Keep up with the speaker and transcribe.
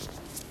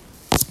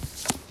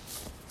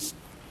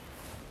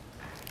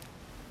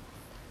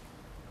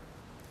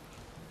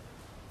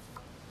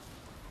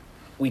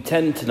we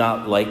tend to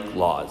not like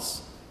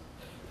laws.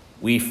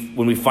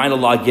 When we find a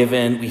law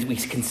given, we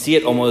can see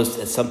it almost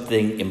as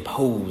something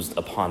imposed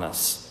upon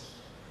us.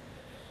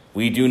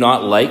 We don't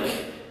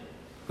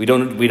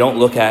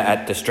look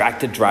at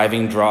distracted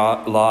driving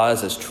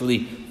laws as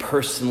truly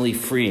personally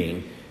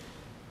freeing.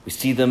 We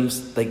see them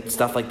like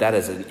stuff like that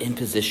as an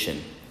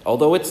imposition,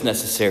 although it's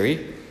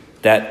necessary,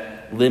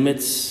 that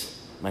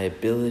limits my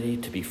ability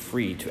to be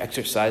free, to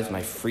exercise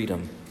my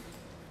freedom.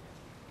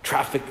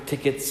 Traffic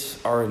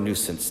tickets are a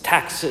nuisance.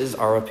 Taxes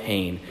are a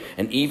pain.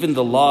 And even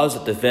the laws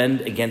that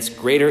defend against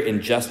greater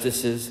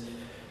injustices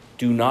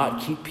do not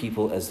keep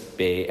people as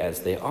bay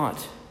as they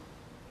ought.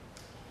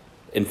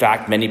 In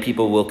fact, many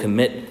people will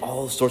commit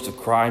all sorts of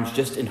crimes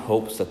just in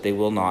hopes that they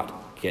will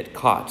not get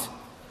caught.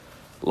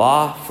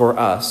 Law for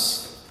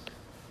us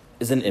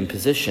is an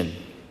imposition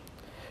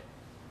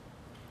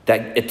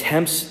that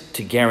attempts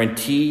to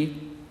guarantee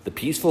the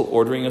peaceful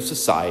ordering of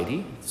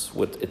society. It's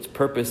what its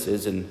purpose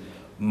is in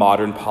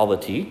modern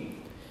polity,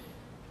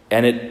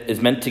 and it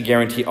is meant to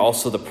guarantee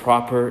also the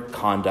proper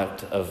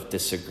conduct of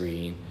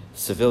disagreeing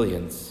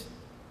civilians.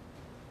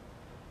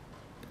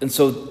 And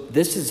so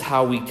this is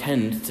how we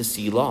tend to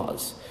see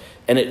laws,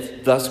 and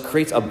it thus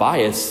creates a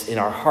bias in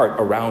our heart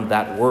around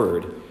that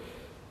word.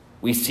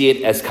 We see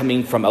it as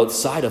coming from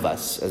outside of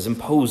us, as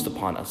imposed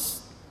upon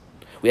us.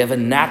 We have a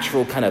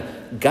natural kind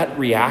of gut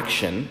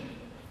reaction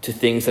to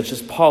things such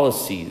as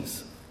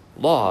policies,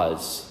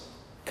 laws,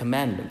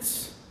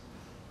 commandments.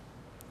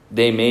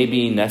 They may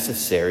be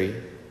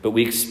necessary, but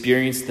we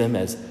experience them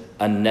as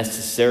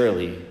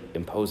unnecessarily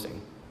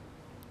imposing.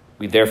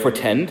 We therefore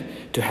tend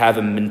to have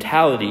a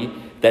mentality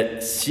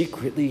that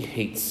secretly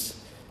hates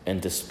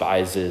and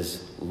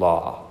despises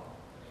law.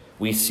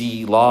 We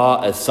see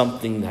law as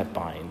something that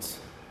binds,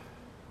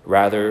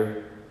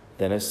 rather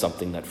than as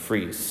something that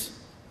frees.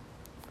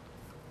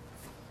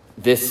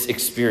 This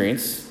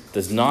experience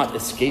does not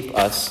escape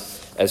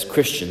us as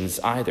Christians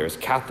either, as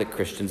Catholic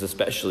Christians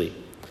especially.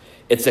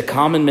 It's a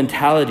common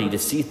mentality to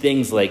see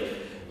things like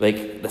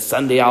the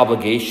Sunday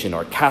obligation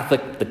or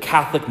the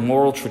Catholic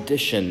moral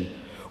tradition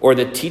or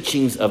the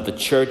teachings of the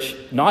church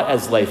not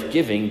as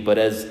life-giving but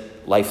as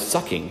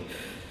life-sucking.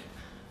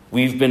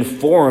 We've been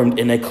formed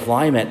in a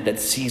climate that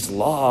sees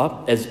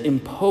law as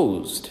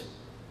imposed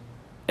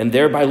and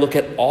thereby look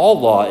at all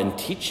law and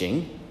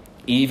teaching,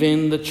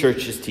 even the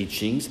church's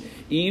teachings,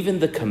 even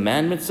the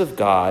commandments of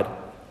God,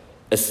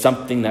 as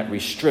something that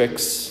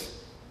restricts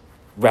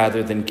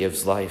rather than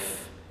gives life.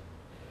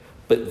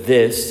 But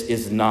this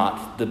is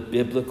not the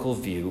biblical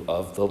view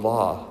of the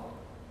law.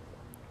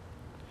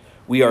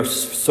 We are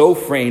so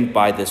framed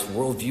by this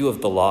worldview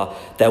of the law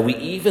that we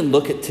even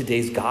look at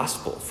today's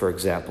gospel, for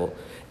example,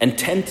 and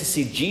tend to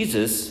see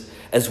Jesus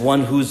as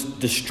one who's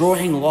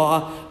destroying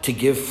law to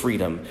give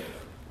freedom,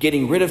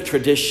 getting rid of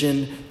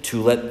tradition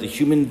to let the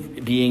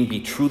human being be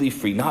truly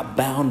free, not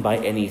bound by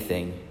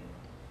anything.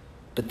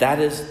 But that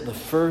is the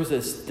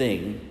furthest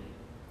thing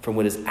from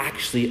what is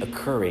actually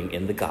occurring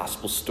in the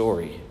gospel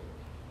story.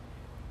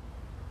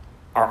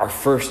 Our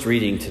first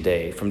reading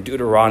today from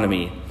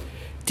Deuteronomy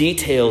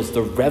details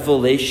the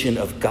revelation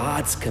of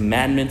God's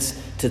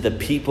commandments to the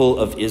people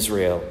of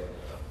Israel.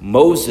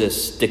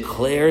 Moses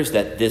declares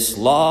that this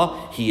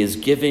law he is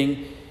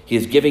giving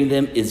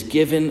them is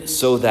given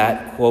so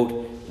that,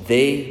 quote,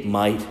 they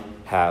might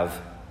have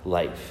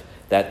life,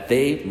 that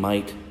they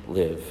might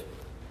live.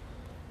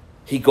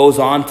 He goes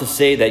on to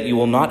say that you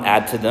will not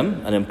add to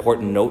them, an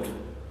important note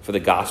for the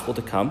gospel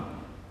to come,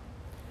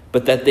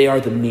 but that they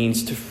are the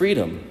means to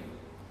freedom.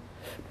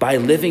 By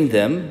living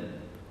them,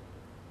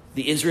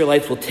 the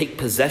Israelites will take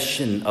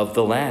possession of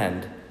the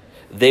land.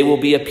 They will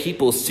be a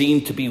people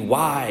seen to be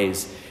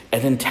wise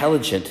and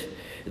intelligent.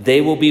 They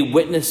will be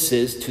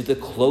witnesses to the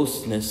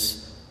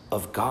closeness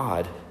of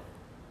God.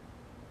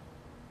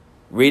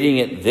 Reading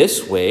it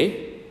this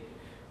way,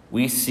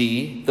 we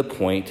see the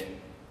point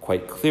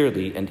quite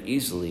clearly and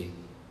easily.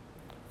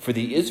 For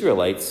the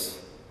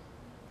Israelites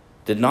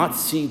did not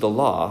see the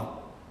law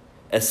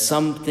as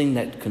something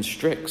that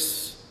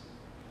constricts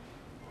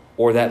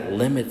or that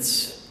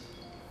limits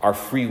our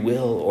free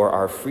will or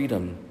our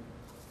freedom.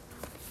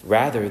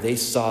 Rather, they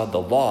saw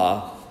the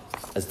law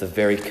as the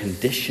very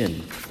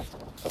condition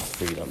of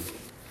freedom.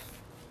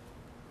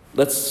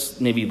 Let's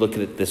maybe look at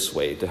it this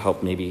way to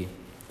help maybe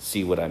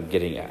see what I'm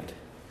getting at.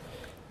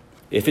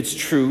 If it's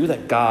true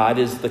that God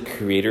is the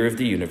creator of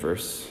the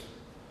universe,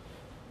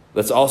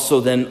 let's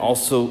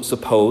also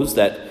suppose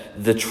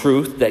that the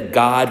truth that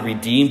God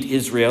redeemed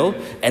Israel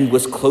and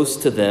was close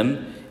to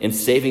them in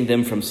saving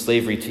them from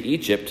slavery to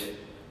Egypt,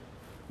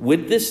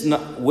 would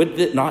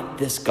not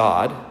this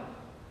God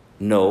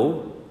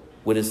know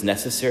what is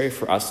necessary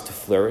for us to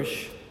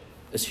flourish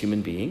as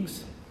human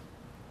beings?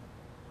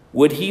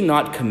 Would he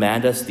not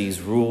command us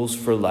these rules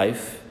for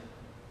life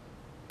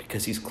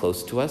because he's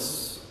close to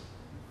us,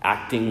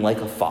 acting like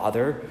a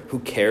father who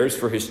cares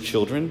for his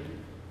children?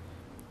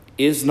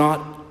 Is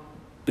not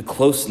the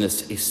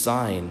closeness a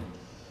sign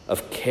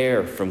of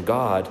care from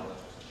God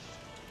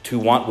to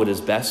want what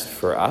is best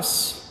for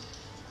us?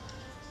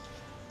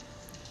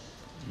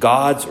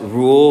 God's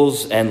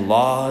rules and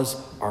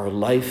laws are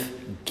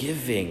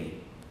life-giving.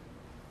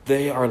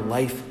 They are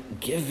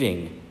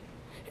life-giving.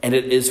 And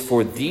it is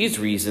for these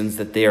reasons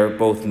that they are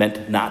both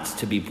meant not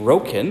to be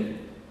broken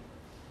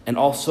and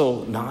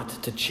also not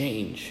to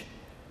change.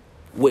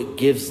 What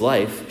gives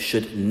life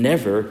should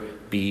never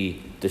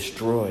be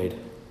destroyed.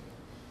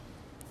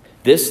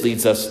 This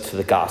leads us to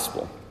the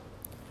gospel,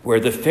 where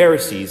the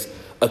Pharisees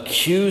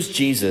accuse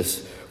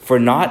Jesus for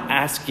not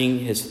asking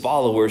his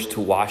followers to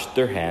wash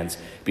their hands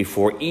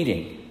before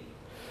eating.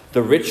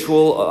 The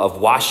ritual of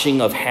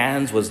washing of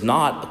hands was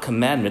not a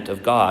commandment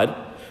of God,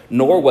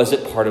 nor was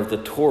it part of the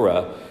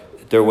Torah.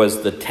 There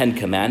was the 10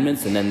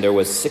 Commandments, and then there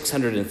was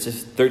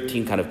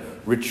 613 kind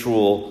of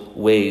ritual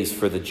ways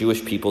for the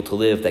Jewish people to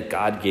live that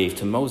God gave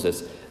to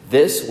Moses.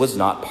 This was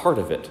not part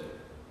of it,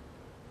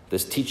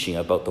 this teaching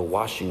about the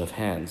washing of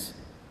hands.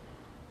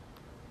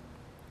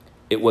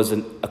 It was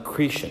an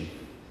accretion,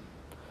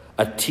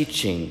 a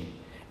teaching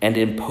and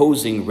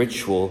imposing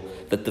ritual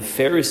that the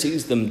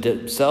Pharisees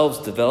themselves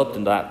developed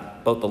in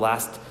about the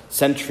last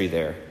century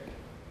there,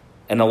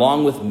 and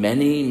along with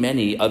many,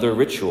 many other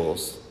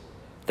rituals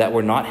that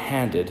were not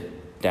handed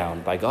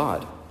down by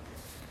God.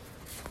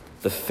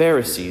 The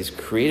Pharisees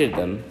created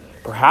them,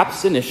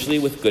 perhaps initially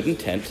with good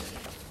intent,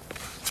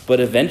 but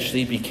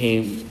eventually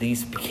became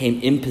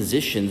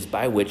impositions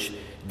by which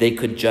they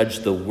could judge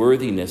the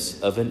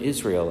worthiness of an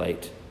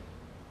Israelite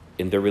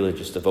in their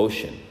religious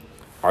devotion.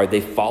 Are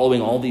they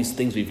following all these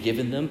things we've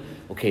given them?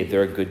 Okay,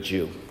 they're a good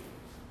Jew.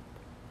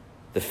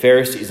 The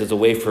Pharisees is a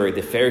way for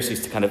the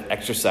Pharisees to kind of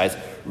exercise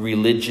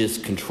religious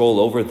control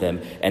over them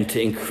and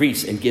to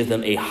increase and give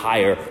them a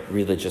higher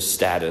religious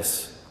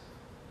status.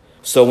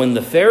 So when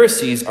the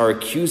Pharisees are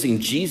accusing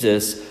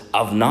Jesus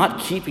of not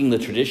keeping the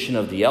tradition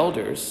of the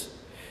elders,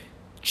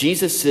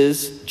 Jesus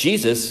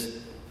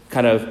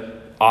kind of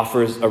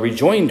offers a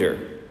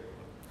rejoinder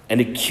and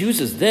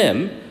accuses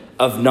them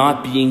of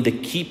not being the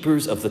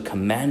keepers of the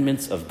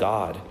commandments of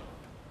God.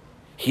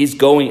 He's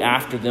going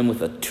after them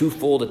with a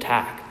twofold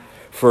attack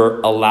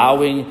for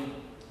allowing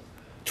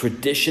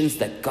traditions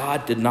that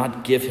God did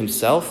not give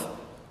himself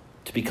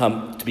to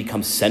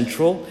become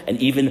central and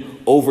even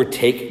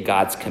overtake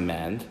God's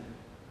command,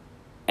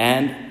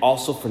 and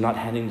also for not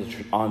handing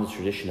on the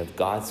tradition of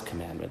God's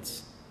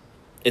commandments.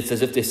 It's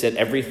as if they said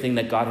everything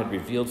that God had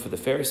revealed for the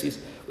Pharisees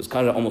was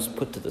kind of almost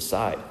put to the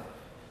side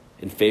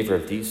in favor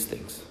of these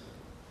things.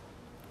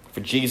 For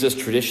Jesus,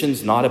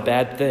 tradition's not a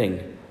bad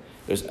thing.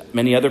 There's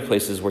many other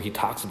places where he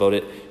talks about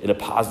it in a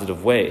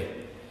positive way.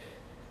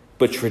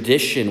 But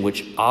tradition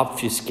which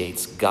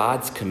obfuscates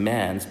God's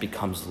commands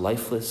becomes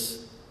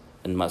lifeless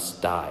and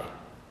must die.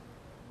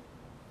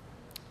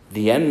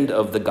 The end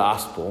of the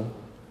gospel,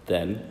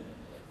 then,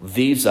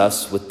 leaves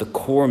us with the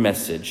core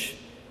message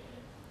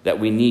that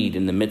we need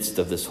in the midst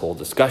of this whole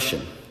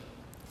discussion.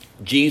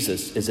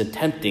 Jesus is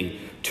attempting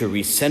to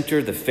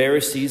recenter the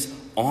Pharisees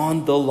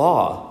on the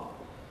law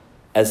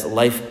as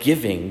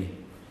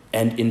life-giving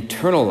and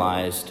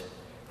internalized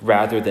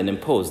rather than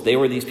imposed. They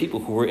were these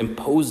people who were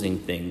imposing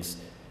things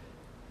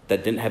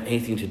that didn't have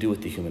anything to do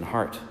with the human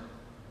heart.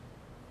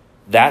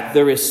 That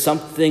there is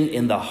something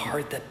in the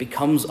heart that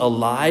becomes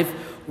alive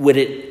when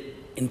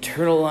it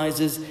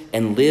internalizes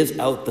and lives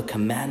out the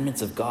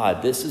commandments of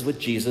God. This is what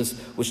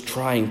Jesus was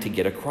trying to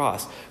get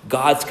across.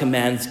 God's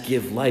commands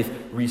give life.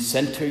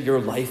 Recenter your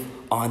life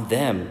on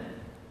them.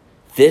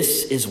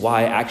 This is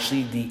why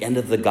actually the end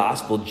of the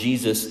gospel,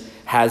 Jesus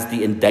has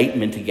the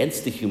indictment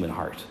against the human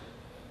heart.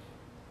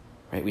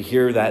 Right? We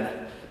hear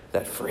that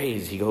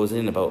phrase, he goes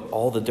in about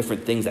all the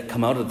different things that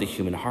come out of the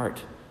human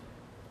heart.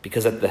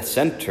 Because at the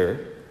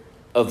center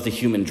of the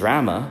human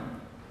drama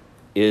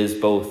is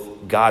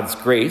both God's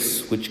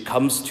grace, which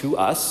comes to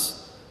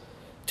us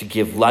to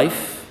give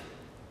life,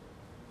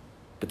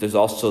 but there's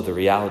also the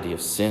reality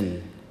of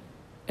sin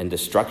and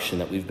destruction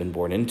that we've been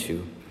born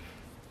into.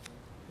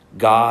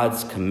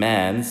 God's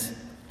commands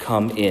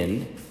come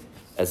in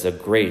as a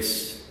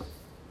grace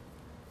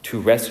to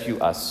rescue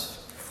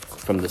us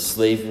from the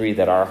slavery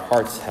that our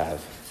hearts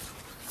have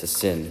to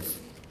sin.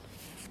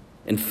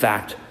 In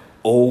fact,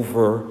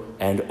 over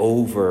and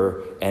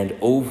over and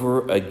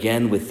over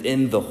again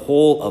within the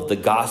whole of the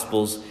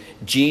Gospels,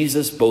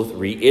 Jesus both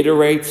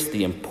reiterates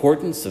the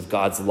importance of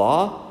God's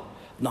law.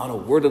 Not a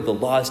word of the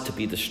law is to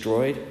be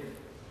destroyed.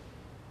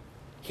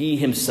 He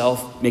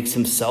himself makes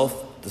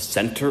himself the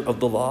center of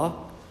the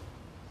law.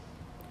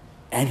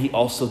 And he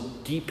also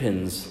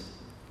deepens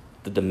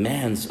the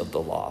demands of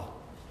the law.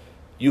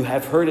 You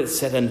have heard it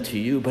said unto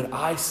you, but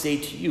I say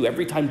to you.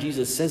 Every time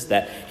Jesus says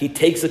that, he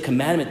takes a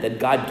commandment that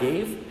God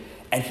gave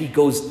and he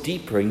goes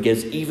deeper and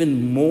gives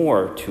even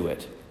more to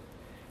it.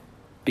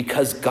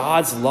 Because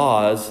God's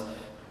laws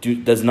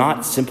does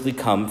not simply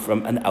come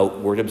from an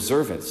outward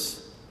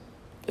observance.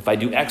 If I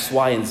do X,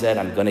 Y, and Z,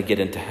 I'm going to get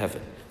into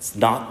heaven. It's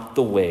not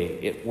the way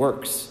it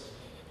works.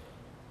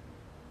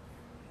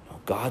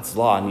 God's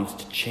law needs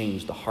to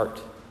change the heart.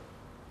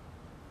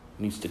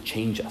 It needs to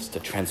change us, to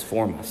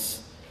transform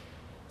us.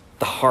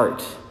 The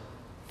heart,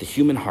 the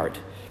human heart,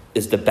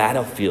 is the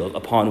battlefield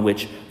upon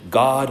which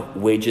God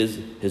wages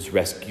his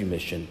rescue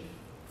mission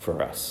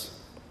for us.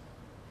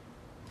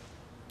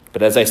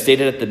 But as I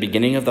stated at the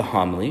beginning of the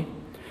homily,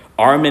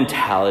 our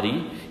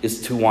mentality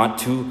is to want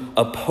to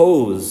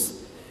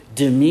oppose,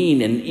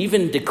 demean, and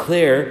even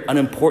declare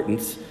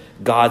unimportant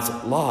God's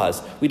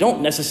laws. We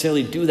don't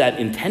necessarily do that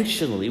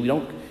intentionally.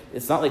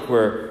 It's not like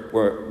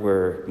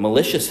we're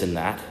malicious in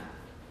that,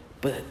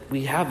 but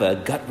we have a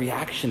gut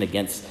reaction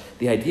against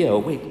the idea, oh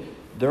wait,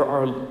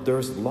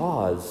 there's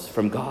laws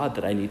from God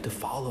that I need to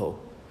follow.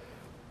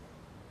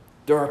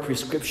 There are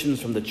prescriptions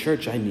from the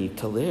church I need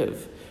to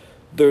live.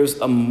 There's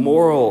a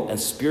moral and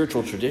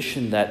spiritual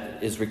tradition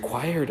that is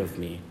required of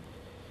me.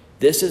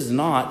 This is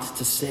not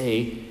to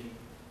say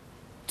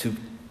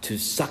to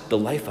suck the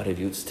life out of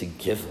you, it's to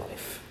give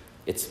life.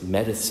 It's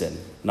medicine,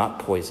 not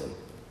poison.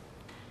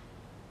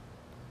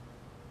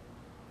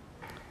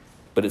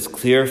 But it's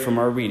clear from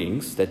our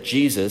readings that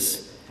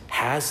Jesus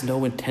has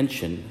no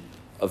intention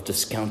of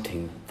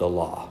discounting the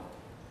law.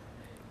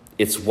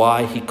 It's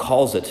why he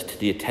calls it to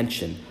the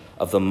attention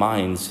of the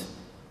minds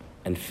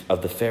and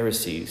of the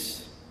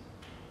Pharisees.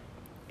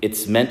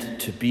 It's meant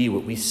to be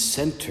what we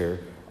center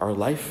our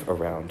life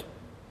around.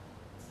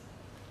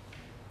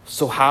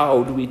 So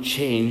how do we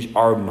change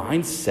our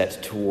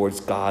mindset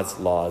towards God's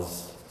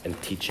laws and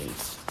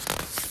teachings?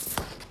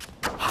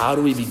 How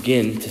do we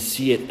begin to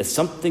see it as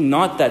something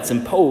not that's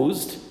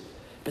imposed,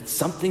 but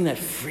something that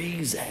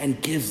frees and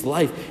gives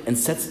life and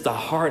sets the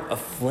heart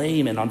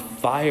aflame and on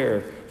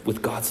fire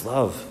with God's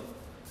love?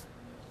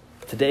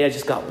 Today I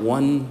just got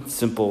one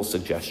simple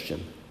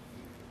suggestion.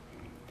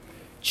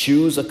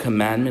 Choose a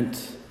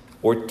commandment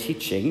or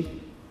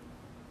teaching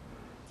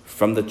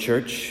from the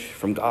church,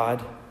 from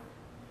God,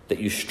 that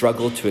you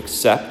struggle to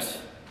accept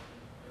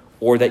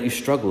or that you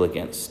struggle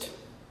against.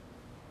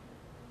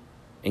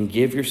 And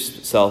give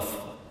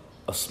yourself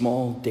a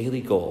small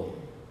daily goal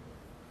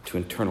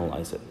to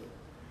internalize it.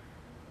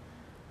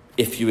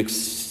 If you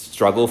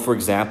struggle, for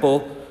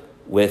example,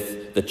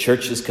 with the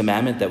church's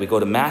commandment that we go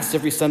to Mass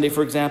every Sunday,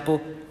 for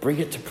example, bring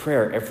it to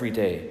prayer every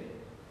day.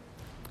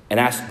 And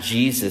ask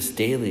Jesus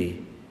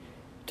daily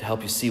to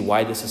help you see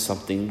why this is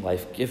something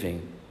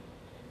life-giving.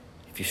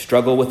 If you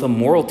struggle with a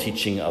moral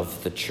teaching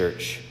of the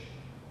church,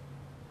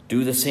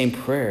 do the same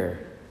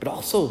prayer, but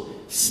also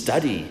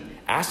study,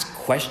 ask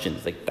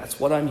questions. Like, that's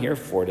what I'm here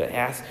for, to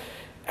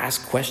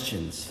ask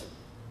questions.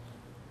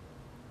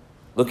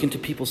 Look into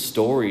people's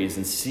stories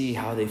and see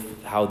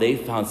how they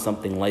found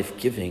something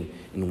life-giving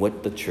in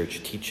what the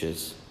church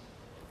teaches.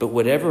 But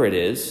whatever it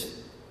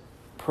is,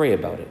 pray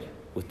about it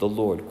with the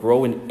Lord.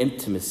 Grow in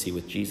intimacy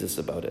with Jesus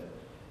about it.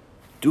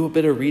 Do a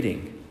bit of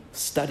reading.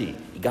 Study.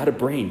 You got a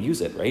brain.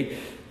 Use it, right?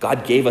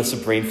 God gave us a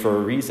brain for a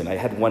reason. I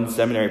had one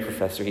seminary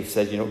professor. He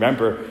said,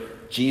 remember,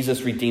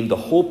 Jesus redeemed the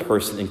whole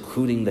person,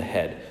 including the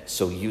head.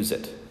 So use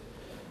it.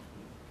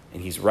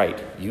 And he's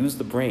right. Use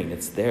the brain.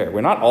 It's there.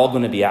 We're not all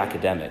going to be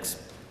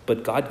academics,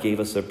 but God gave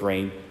us a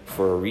brain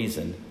for a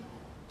reason,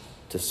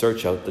 to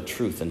search out the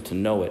truth and to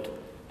know it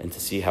and to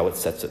see how it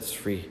sets us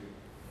free.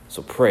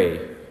 So pray,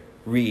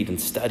 read, and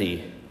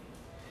study,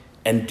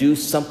 and do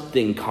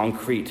something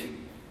concrete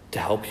to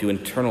help you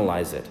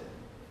internalize it.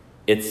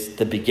 It's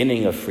the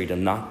beginning of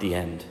freedom, not the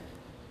end.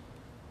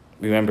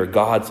 Remember,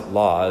 God's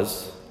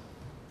laws,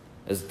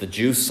 as the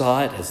Jews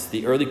saw it, as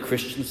the early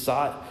Christians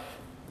saw it,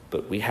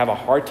 but we have a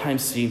hard time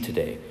seeing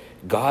today,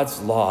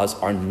 God's laws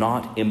are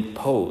not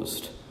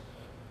imposed,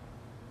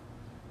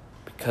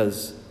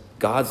 because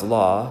God's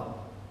law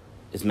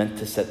is meant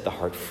to set the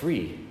heart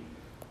free,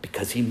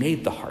 because he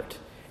made the heart,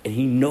 and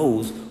he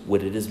knows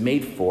what it is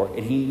made for,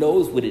 and he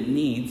knows what it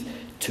needs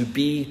to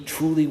be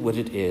truly what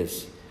it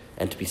is,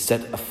 and to be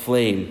set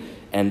aflame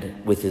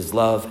and with his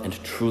love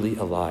and truly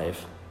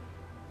alive.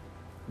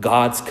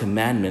 God's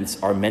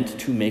commandments are meant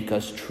to make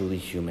us truly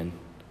human.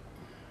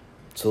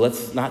 So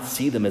let's not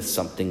see them as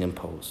something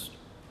imposed.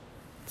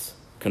 Let's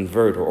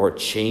convert or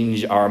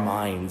change our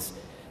minds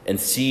and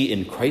see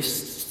in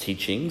Christ's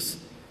teachings,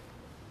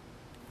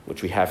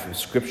 which we have from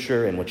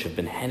Scripture and which have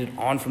been handed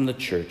on from the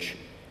church,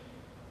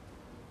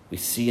 we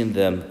see in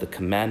them the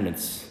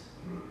commandments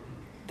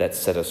that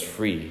set us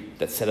free,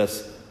 that set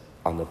us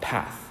on the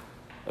path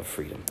of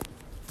freedom.